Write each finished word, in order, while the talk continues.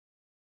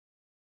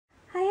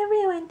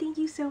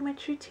so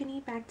much for tuning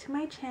back to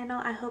my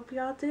channel. I hope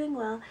you're all doing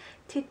well.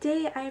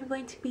 Today I am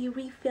going to be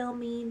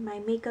refilming my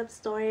makeup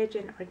storage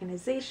and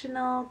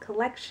organizational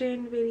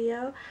collection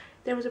video.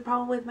 There was a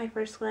problem with my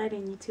first one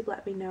and YouTube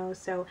let me know,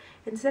 so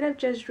instead of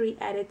just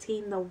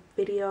re-editing the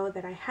video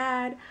that I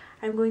had,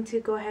 I'm going to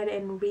go ahead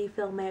and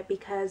refilm it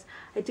because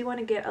I do want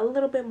to get a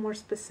little bit more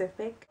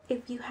specific.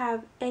 If you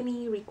have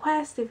any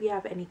requests, if you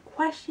have any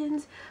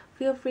questions,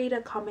 feel free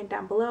to comment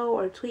down below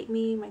or tweet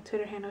me. My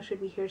Twitter handle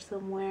should be here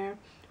somewhere,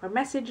 or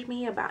message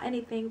me about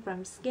anything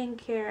from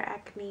skincare,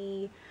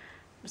 acne,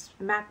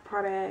 MAC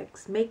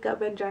products, makeup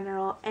in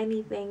general,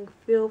 anything.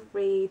 Feel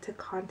free to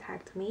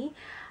contact me.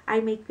 I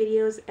make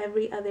videos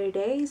every other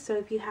day, so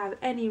if you have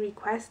any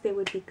requests, they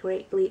would be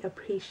greatly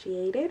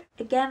appreciated.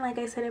 Again, like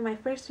I said in my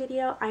first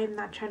video, I am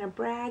not trying to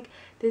brag.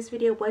 This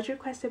video was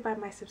requested by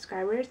my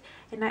subscribers,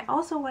 and I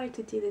also wanted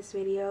to do this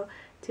video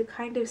to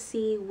kind of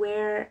see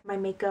where my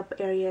makeup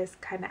area is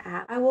kind of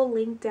at. I will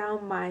link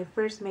down my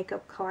first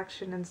makeup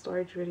collection and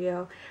storage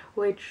video,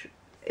 which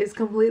is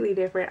completely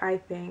different. I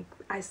think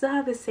I still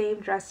have the same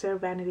dresser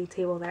vanity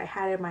table that I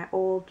had in my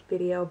old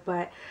video,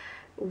 but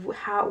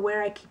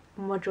where I keep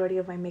the majority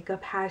of my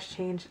makeup has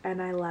changed, and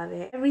I love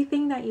it.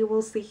 Everything that you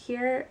will see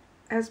here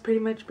has pretty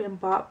much been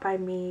bought by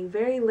me.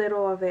 Very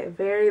little of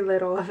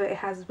it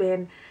has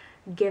been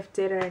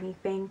gifted or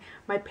anything.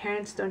 My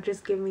parents don't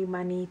just give me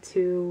money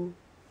to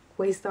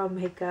waste on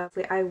makeup.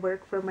 I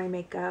work for my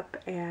makeup,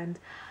 and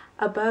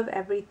above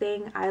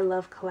everything, I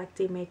love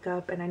collecting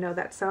makeup. And I know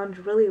that sounds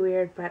really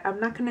weird, but I'm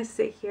not gonna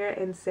sit here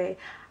and say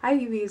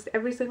I've used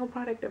every single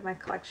product in my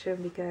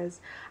collection, because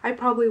I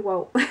probably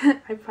won't.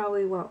 I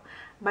probably won't.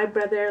 My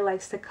brother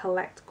likes to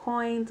collect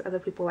coins, other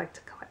people like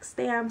to collect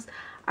stamps.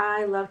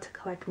 I love to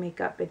collect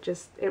makeup.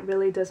 It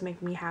really does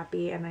make me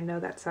happy, and I know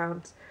that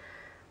sounds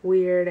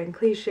weird and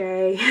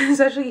cliche,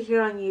 especially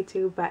here on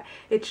YouTube, but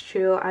it's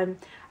true.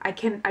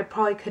 I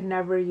probably could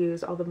never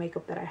use all the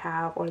makeup that I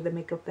have, or the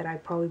makeup that I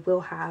probably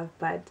will have,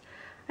 but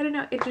I don't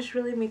know, it just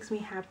really makes me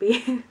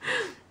happy.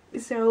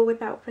 So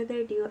without further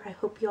ado, I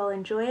hope you all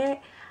enjoy it.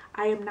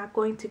 I am not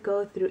going to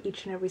go through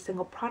each and every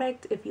single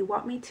product. If you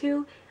want me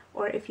to,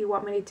 or if you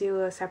want me to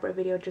do a separate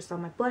video just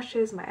on my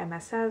blushes, my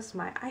MSFs,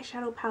 my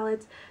eyeshadow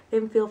palettes,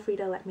 then feel free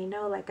to let me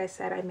know. Like I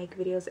said, I make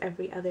videos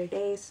every other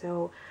day,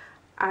 so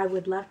I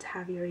would love to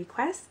have your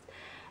requests.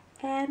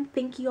 And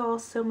thank you all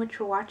so much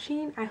for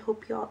watching. I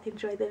hope you all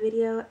enjoyed the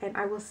video, and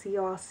I will see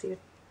you all soon.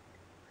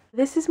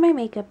 This is my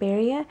makeup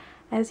area.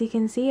 As you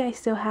can see, I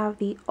still have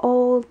the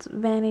old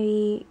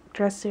vanity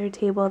dresser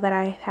table that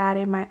I had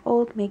in my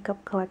old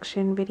makeup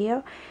collection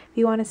video. If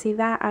you want to see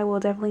that, I will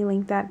definitely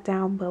link that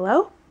down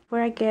below.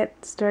 Before I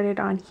get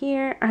started on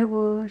here, I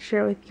will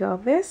share with you all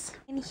this.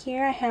 In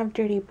here I have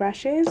dirty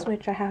brushes,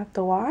 which I have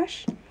to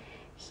wash.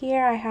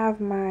 Here I have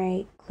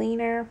my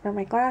cleaner for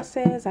my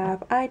glasses. I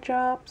have eye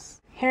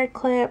drops, hair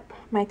clip,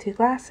 my two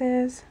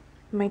glasses,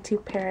 my two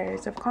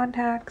pairs of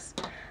contacts,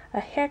 a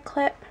hair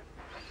clip,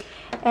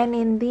 and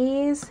in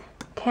these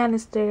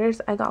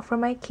canisters I got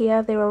from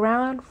IKEA. They were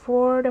around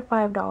 $4 to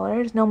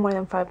 $5, no more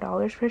than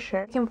 $5 for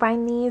sure. You can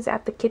find these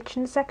at the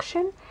kitchen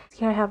section.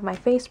 Here I have my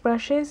face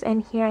brushes,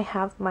 and here I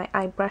have my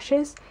eye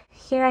brushes.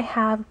 Here I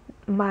have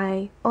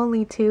my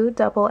only two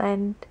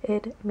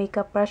double-ended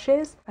makeup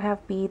brushes. I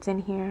have beads in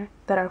here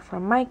that are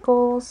from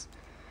Michaels.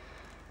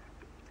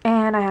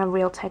 And I have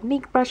Real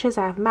Technique brushes,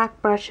 I have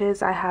MAC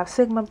brushes, I have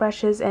Sigma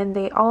brushes, and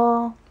they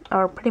all,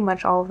 or pretty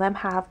much all of them,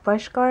 have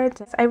brush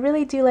guards. I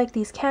really do like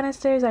these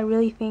canisters. I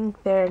really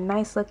think they're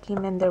nice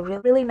looking, and they're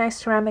really nice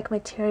ceramic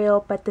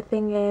material. But the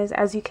thing is,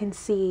 as you can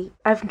see,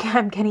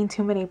 I'm getting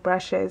too many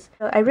brushes.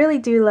 So I really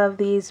do love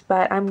these,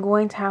 but I'm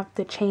going to have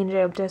to change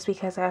it just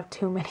because I have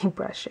too many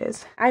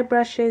brushes. Eye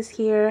brushes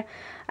here,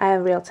 I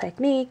have Real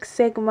Technique,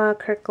 Sigma,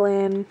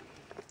 Kirkland,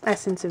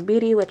 Essence of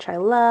Beauty, which I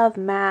love,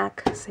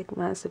 MAC,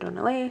 Sigma,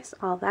 Sedona Lace,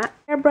 all that.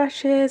 Hair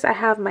brushes, I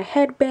have my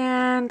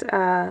headband,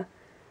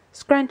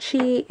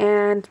 scrunchie,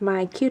 and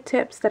my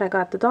Q-tips that I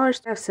got at the dollar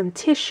store. I have some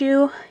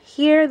tissue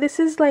here. This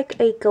is like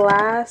a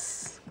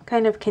glass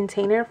kind of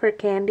container for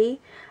candy.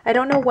 I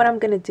don't know what I'm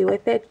gonna do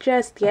with it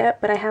just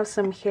yet, but I have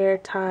some hair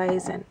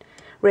ties and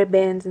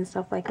ribbons and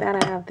stuff like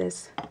that. I have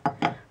this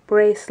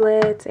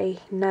bracelet,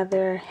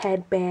 another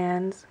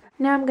headband.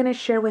 Now I'm gonna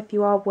share with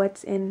you all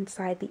what's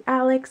inside the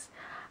Alex.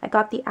 I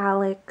got the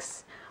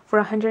Alex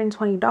for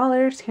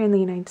 $120 here in the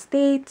United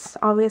States.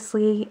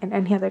 Obviously, in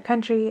any other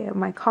country, it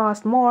might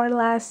cost more or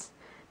less,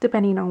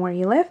 depending on where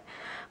you live.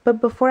 But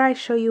before I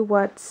show you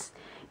what's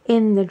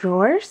in the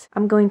drawers,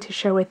 I'm going to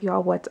share with you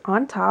all what's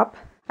on top.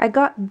 I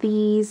got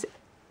these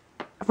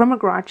from a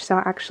garage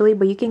sale, actually,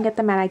 but you can get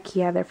them at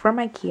IKEA. They're from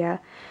IKEA.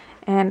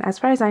 And as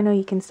far as I know,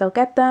 you can still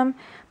get them.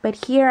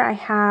 But here I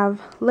have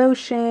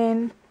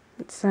lotion,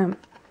 some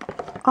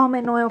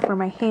almond oil for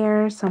my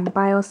hair, some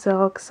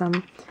BioSilk,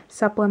 some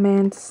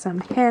supplements,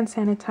 some hand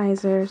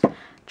sanitizers,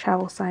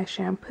 travel size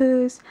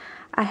shampoos.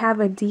 I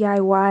have a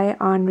DIY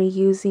on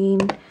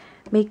reusing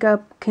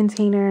makeup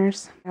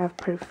containers. I have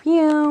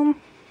perfume.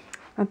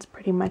 That's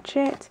pretty much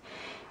it.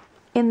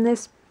 In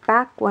this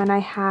back one, I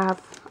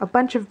have a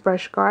bunch of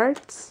brush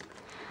guards.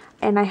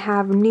 And I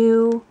have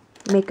new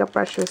makeup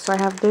brushes. So I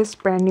have this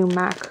brand new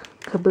MAC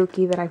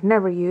Kabuki that I've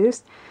never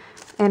used.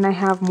 And I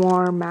have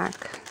more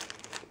MAC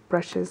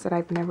brushes that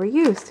I've never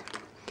used.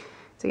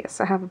 So yes,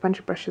 I have a bunch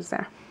of brushes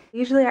there.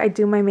 Usually I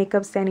do my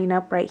makeup standing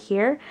up right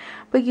here,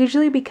 but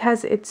usually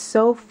because it's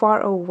so far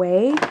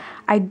away,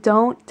 I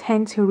don't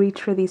tend to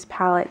reach for these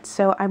palettes.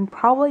 So I'm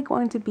probably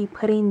going to be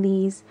putting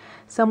these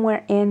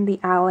somewhere in the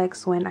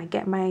Alex when I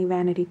get my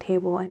vanity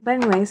table. But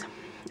anyways,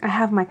 I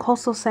have my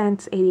Coastal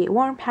Scents 88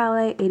 Warm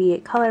palette,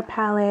 88 color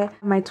palette,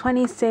 my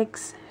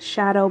 26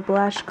 shadow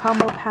blush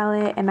combo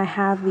palette, and I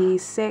have the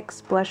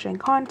 6 blush and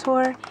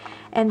contour.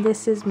 And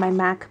this is my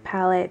MAC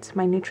palette,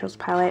 my neutrals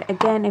palette.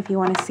 Again, if you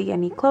want to see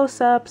any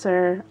close-ups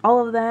or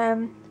all of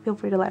them, feel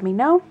free to let me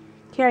know.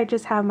 Here I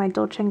just have my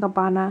Dolce &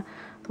 Gabbana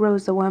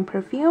Rose the One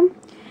perfume.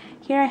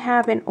 Here I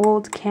have an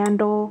old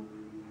candle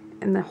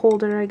in the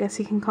holder, I guess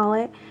you can call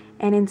it.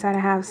 And inside I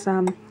have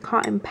some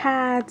cotton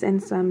pads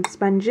and some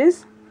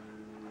sponges.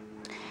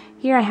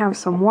 Here I have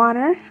some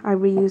water. I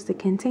reused the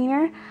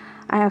container.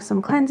 I have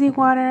some cleansing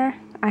water.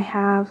 I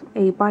have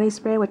a body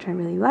spray, which I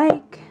really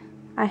like.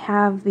 I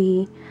have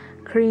the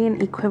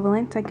Korean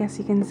equivalent, I guess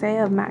you can say,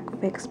 of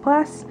MAC Fix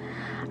Plus.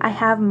 I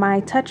have my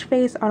Touch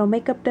Face auto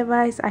makeup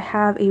device. I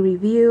have a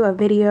review, a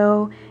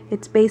video.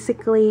 It's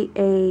basically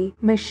a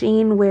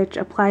machine which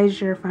applies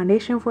your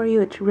foundation for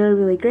you. It's really,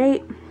 really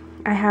great.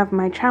 I have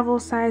my travel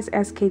size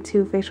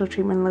SK2 facial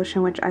treatment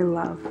lotion, which I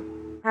love.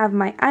 I have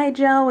my eye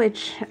gel,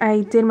 which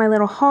I did my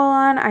little haul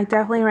on. I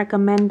definitely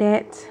recommend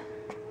it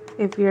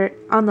if you're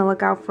on the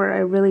lookout for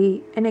a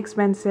really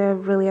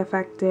inexpensive, really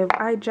effective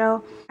eye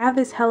gel. I have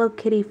this Hello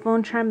Kitty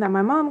phone charm that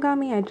my mom got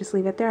me. I just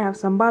leave it there. I have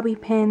some bobby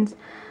pins.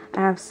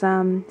 I have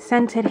some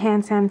scented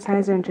hand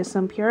sanitizer and just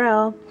some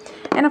Purell.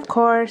 And of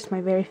course, my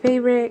very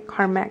favorite,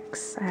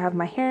 Carmex. I have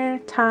my hair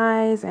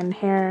ties and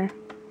hair,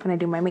 when I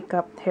do my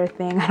makeup hair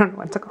thing, I don't know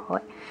what to call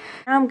it.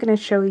 Now I'm going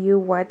to show you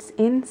what's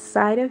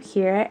inside of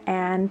here,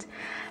 and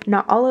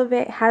not all of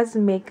it has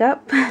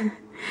makeup.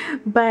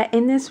 But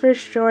in this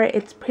first drawer,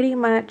 it's pretty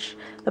much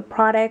the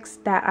products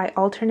that I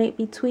alternate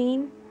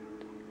between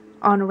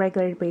on a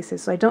regular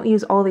basis. So I don't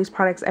use all these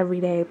products every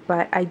day,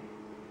 but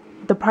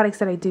the products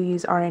that I do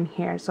use are in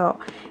here. So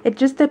it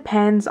just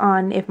depends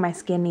on if my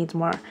skin needs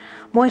more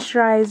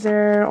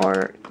moisturizer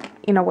or,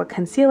 you know, what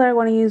concealer I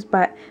want to use.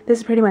 But this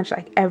is pretty much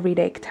like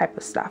everyday type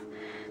of stuff.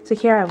 So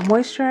here I have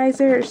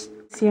moisturizers,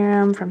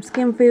 serum from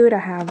Skin Food. I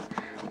have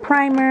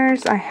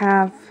primers. I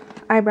have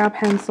eyebrow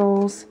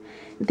pencils.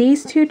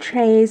 These two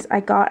trays I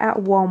got at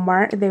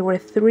Walmart. They were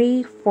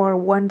 3 for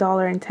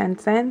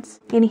 $1.10.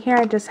 In here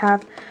I just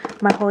have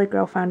my Holy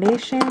Grail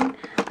foundation.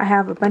 I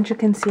have a bunch of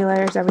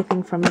concealers,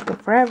 everything from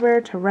Makeup Forever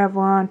to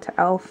Revlon to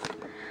e.l.f.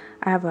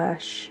 I have a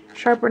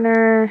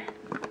sharpener,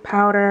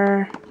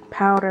 powder,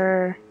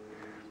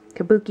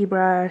 kabuki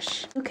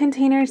brush. Two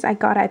containers I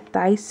got at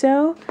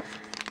Daiso.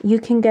 You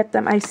can get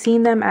them, I've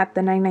seen them at the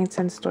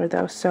 99-cent store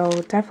though, so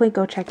definitely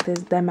go check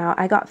them out.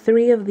 I got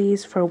 3 of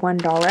these for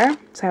 $1.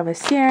 So I have a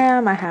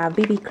serum, I have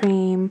BB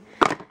cream,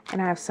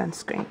 and I have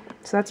sunscreen.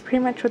 So that's pretty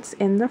much what's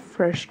in the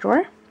first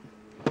drawer.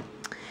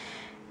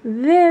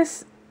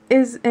 This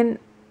is an,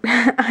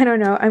 I don't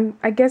know,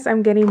 I guess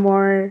I'm getting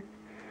more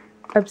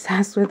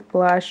obsessed with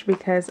blush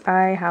because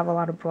I have a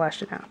lot of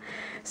blush now.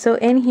 So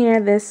in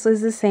here, this is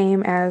the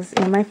same as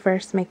in my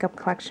first makeup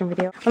collection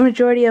video. A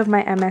majority of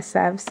my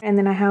MSFs, and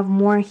then I have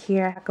more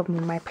here of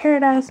my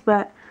Paradise,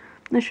 but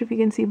I'm not sure if you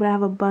can see, but I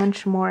have a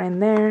bunch more in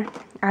there.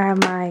 I have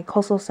my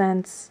Coastal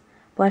Scents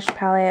blush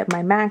palette,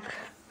 my MAC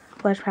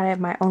blush palette,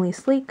 my Only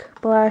Sleek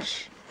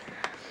blush,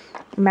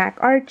 MAC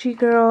Archie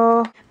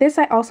Girl. This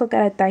I also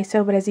got at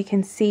Daiso, but as you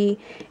can see,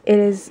 it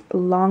is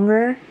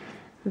longer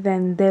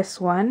than this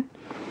one.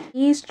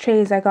 These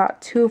trays I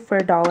got 2 for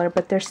 $1,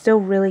 but they're still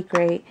really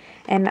great.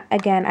 And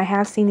again, I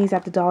have seen these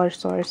at the dollar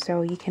store,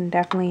 so you can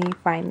definitely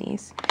find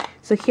these.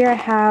 So here I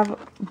have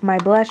my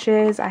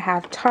blushes. I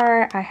have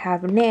Tarte, I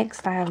have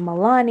NYX, I have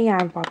Milani,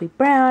 I have Bobbi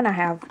Brown. I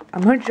have a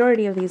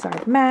majority of these are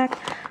MAC.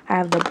 I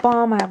have the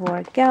Balm, I have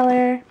Laura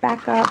Geller,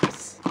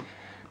 backups.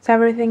 So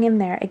everything in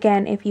there.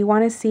 Again, if you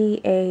want to see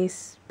a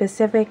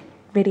specific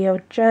video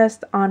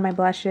just on my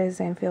blushes,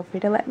 then feel free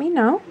to let me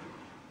know.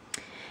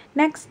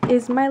 Next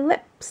is my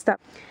lip stuff.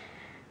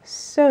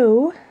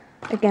 So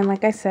again,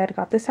 like I said,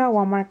 got this at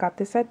Walmart, got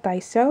this at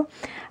Daiso.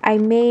 I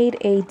made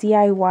a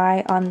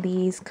DIY on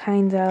these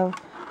kind of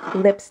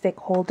lipstick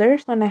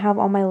holders. When I have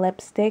all my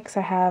lipsticks,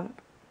 I have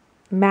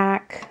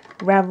MAC,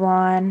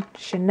 Revlon,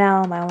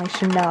 Chanel, my only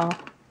Chanel.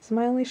 It's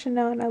my only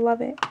Chanel and I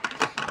love it.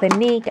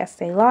 Clinique,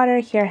 Estee Lauder.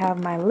 Here I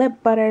have my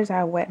lip butters. I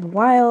have Wet n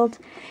Wild.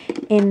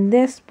 In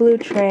this blue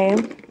tray,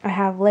 I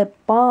have lip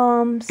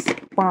balms,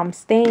 balm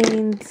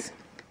stains.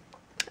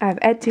 I have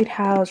Etude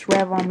House,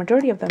 Revlon,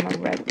 majority of them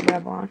are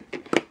Revlon,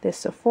 this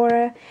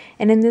Sephora.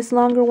 And in this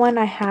longer one,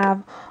 I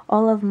have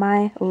all of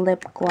my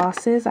lip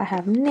glosses. I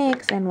have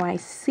NYX,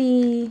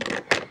 NYC,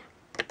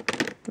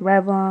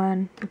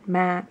 Revlon,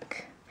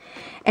 MAC.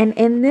 And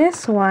in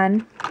this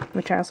one,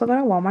 which I also got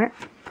at Walmart,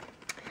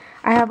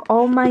 I have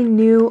all my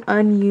new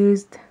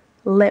unused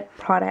lip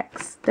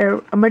products.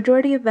 A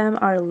majority of them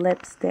are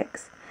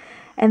lipsticks.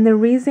 And the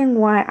reason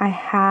why I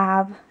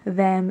have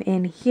them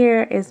in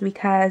here is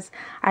because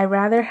I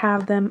rather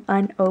have them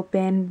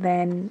unopened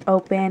than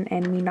open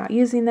and me not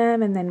using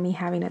them and then me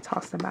having to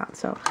toss them out.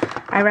 So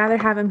I rather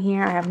have them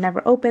here. I have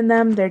never opened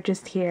them. They're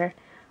just here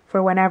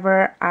for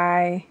whenever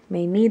I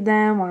may need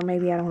them, or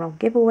maybe I don't know,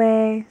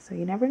 giveaway. So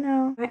you never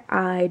know. My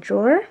eye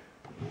drawer,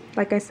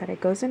 like I said, it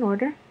goes in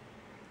order.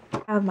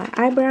 I have my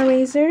eyebrow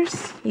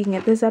razors. You can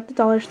get this at the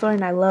dollar store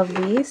and I love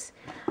these.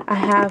 I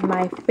have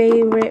my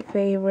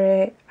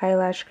favorite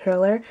eyelash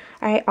curler.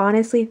 I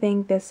honestly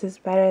think this is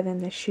better than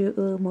the Shu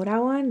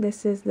Mura one.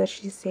 This is the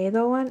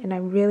Shiseido one and I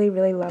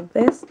really love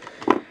this.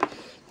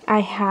 I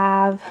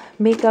have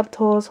makeup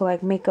tools, so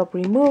like makeup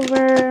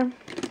remover,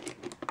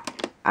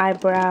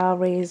 eyebrow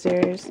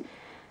razors,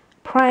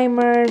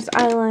 primers,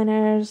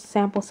 eyeliners,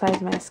 sample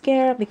size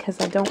mascara because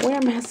I don't wear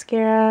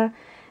mascara,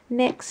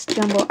 NYX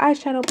jumbo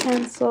eyeshadow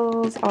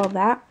pencils, all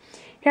that.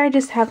 Here I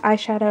just have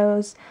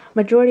eyeshadows.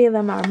 Majority of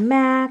them are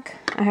MAC.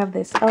 I have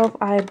this e.l.f.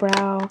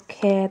 eyebrow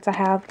kits. I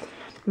have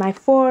my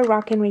 4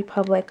 Rockin'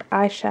 Republic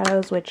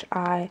eyeshadows, which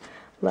I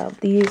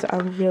love. These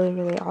are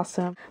really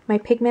awesome. My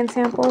pigment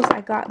samples, I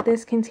got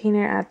this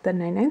container at the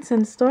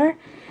 99cent store.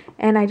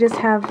 And I just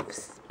have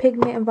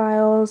pigment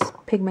vials,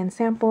 pigment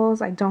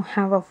samples. I don't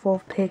have a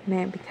full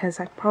pigment because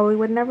I probably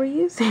would never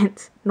use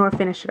it, nor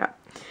finish it up.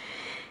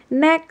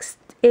 Next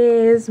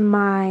is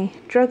my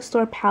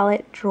drugstore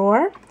palette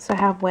drawer. So I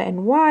have Wet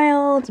n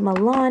Wild,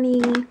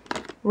 Milani,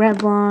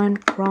 Revlon,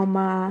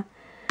 Chroma,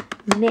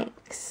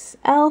 NYX,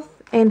 e.l.f.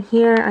 And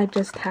here I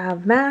just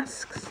have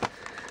masks.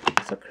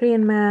 So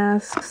Korean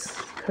masks,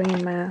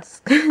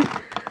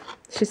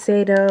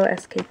 Shiseido,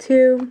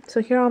 SK2.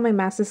 So here are all my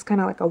masks. This is kind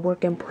of like a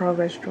work in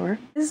progress drawer.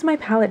 This is my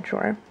palette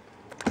drawer.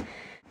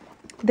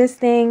 This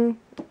thing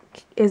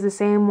is the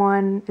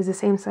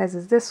same size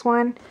as this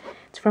one.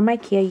 It's from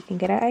IKEA. You can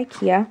get it at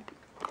IKEA.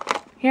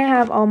 Here I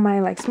have all my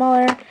like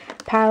smaller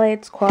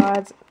palettes,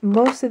 quads.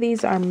 Most of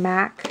these are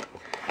MAC.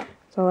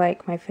 So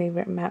like my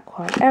favorite MAC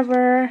quad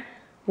ever.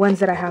 Ones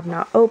that I have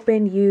not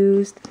opened,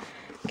 used.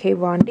 Kat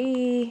Von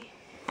D.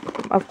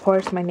 Of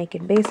course, my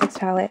Naked Basics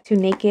palette. 2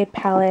 Naked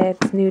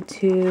palettes,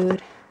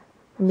 Nude,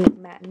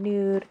 Matte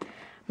Nude.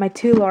 My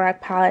 2 Lorac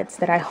palettes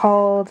that I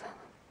hauled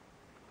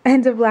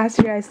end of last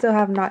year. I still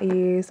have not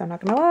used, I'm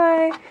not gonna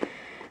lie.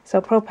 So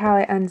Pro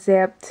Palette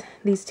Unzipped.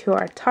 These 2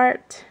 are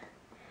Tarte.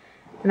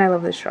 And I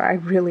love this drawer, I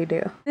really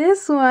do.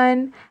 This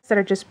one that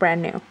are just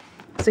brand new.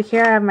 So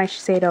here I have my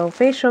Shiseido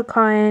facial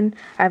cotton.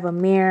 I have a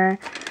mirror.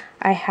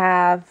 I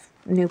have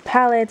new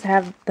palettes. I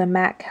have the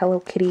MAC Hello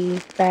Kitty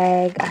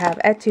bag. I have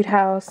Etude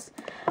House.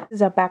 This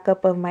is a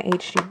backup of my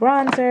HD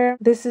bronzer.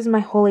 This is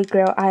my Holy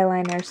Grail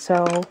eyeliner.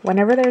 So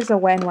whenever there's a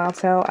Wet n Wild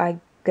sale, I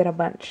get a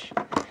bunch.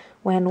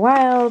 Wet n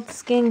Wild,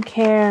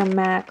 skincare,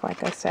 MAC,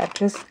 like I said.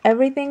 Just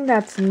everything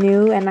that's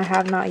new and I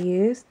have not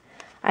used,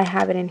 I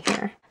have it in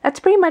here. That's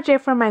pretty much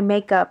it for my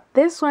makeup.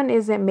 This one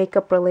isn't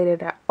makeup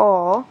related at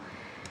all.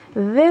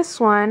 This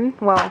one,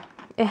 well,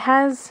 it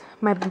has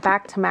my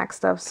back to MAC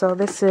stuff, so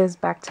this is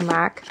back to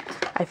MAC.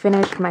 I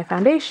finished my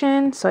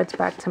foundation, so it's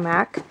back to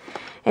MAC.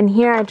 And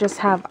here I just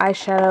have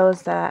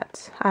eyeshadows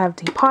that I have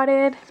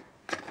depotted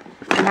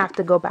and have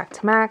to go back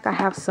to MAC. I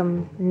have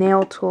some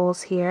nail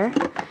tools here,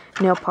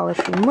 nail polish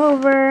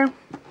remover,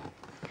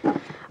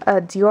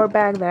 a Dior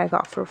bag that I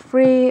got for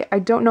free. I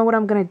don't know what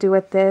I'm gonna do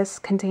with this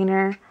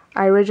container.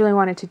 I originally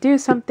wanted to do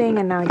something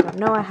and now I don't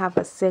know. I have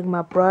a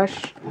Sigma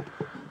brush,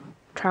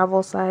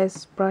 travel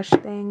size brush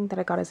thing that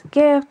I got as a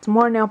gift.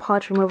 More nail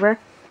polish remover.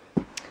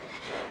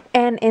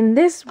 And in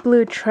this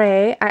blue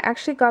tray, I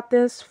actually got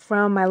this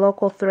from my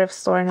local thrift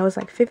store and it was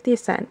like 50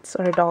 cents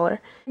or $1.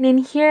 And in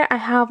here I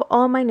have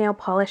all my nail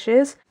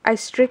polishes. I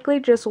strictly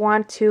just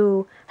want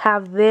to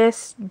have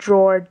this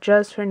drawer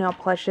just for nail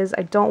polishes.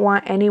 I don't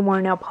want any more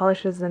nail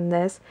polishes than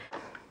this.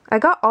 I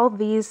got all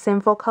these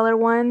Sinful color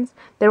ones.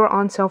 They were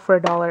on sale for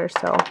 $1,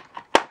 so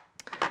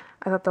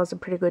I thought that was a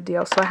pretty good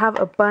deal. So I have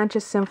a bunch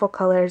of Sinful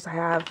colors. I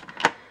have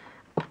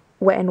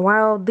Wet n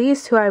Wild.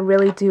 These 2 I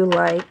really do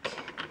like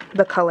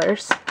the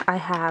colors. I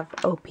have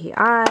OPI.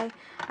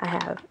 I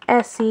have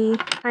Essie,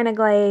 China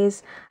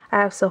Glaze. I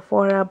have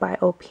Sephora by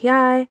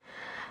OPI.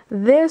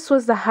 This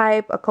was the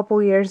hype a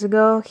couple years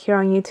ago here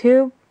on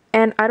YouTube.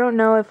 And I don't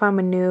know if I'm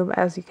a noob,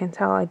 as you can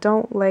tell. I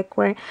don't like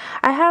wearing...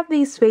 I have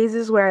these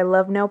phases where I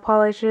love nail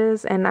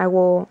polishes and I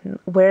will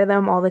wear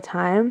them all the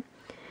time.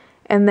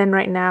 And then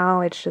right now,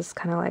 it's just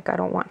kind of like I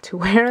don't want to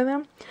wear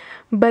them.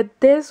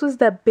 But this was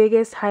the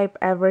biggest hype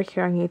ever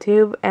here on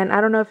YouTube. And I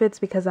don't know if it's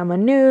because I'm a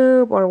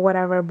noob or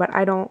whatever, but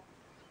I don't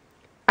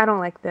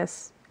like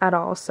this at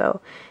all.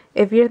 So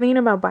if you're thinking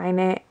about buying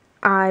it,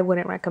 I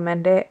wouldn't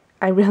recommend it.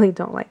 I really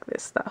don't like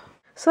this stuff.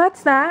 So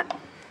that's that.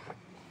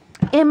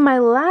 In my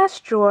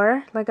last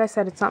drawer, like I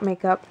said, it's not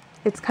makeup.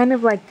 It's kind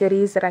of like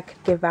goodies that I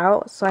could give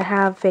out. So I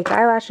have fake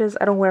eyelashes.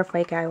 I don't wear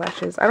fake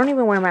eyelashes. I don't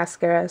even wear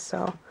mascara,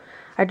 so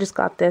I just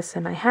got this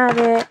and I have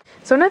it.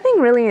 So nothing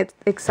really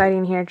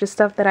exciting here, just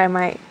stuff that I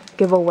might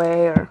give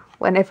away, or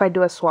when if I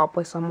do a swap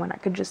with someone, I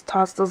could just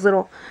toss those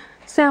little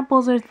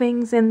samples or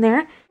things in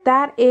there.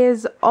 That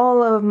is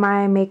all of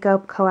my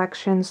makeup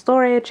collection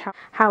storage,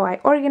 how I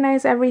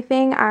organize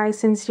everything. I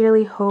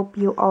sincerely hope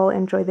you all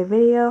enjoy the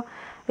video.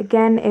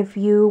 Again, if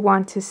you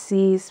want to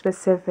see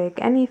specific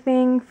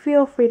anything,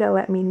 feel free to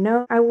let me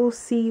know. I will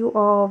see you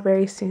all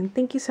very soon.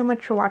 Thank you so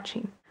much for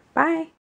watching. Bye!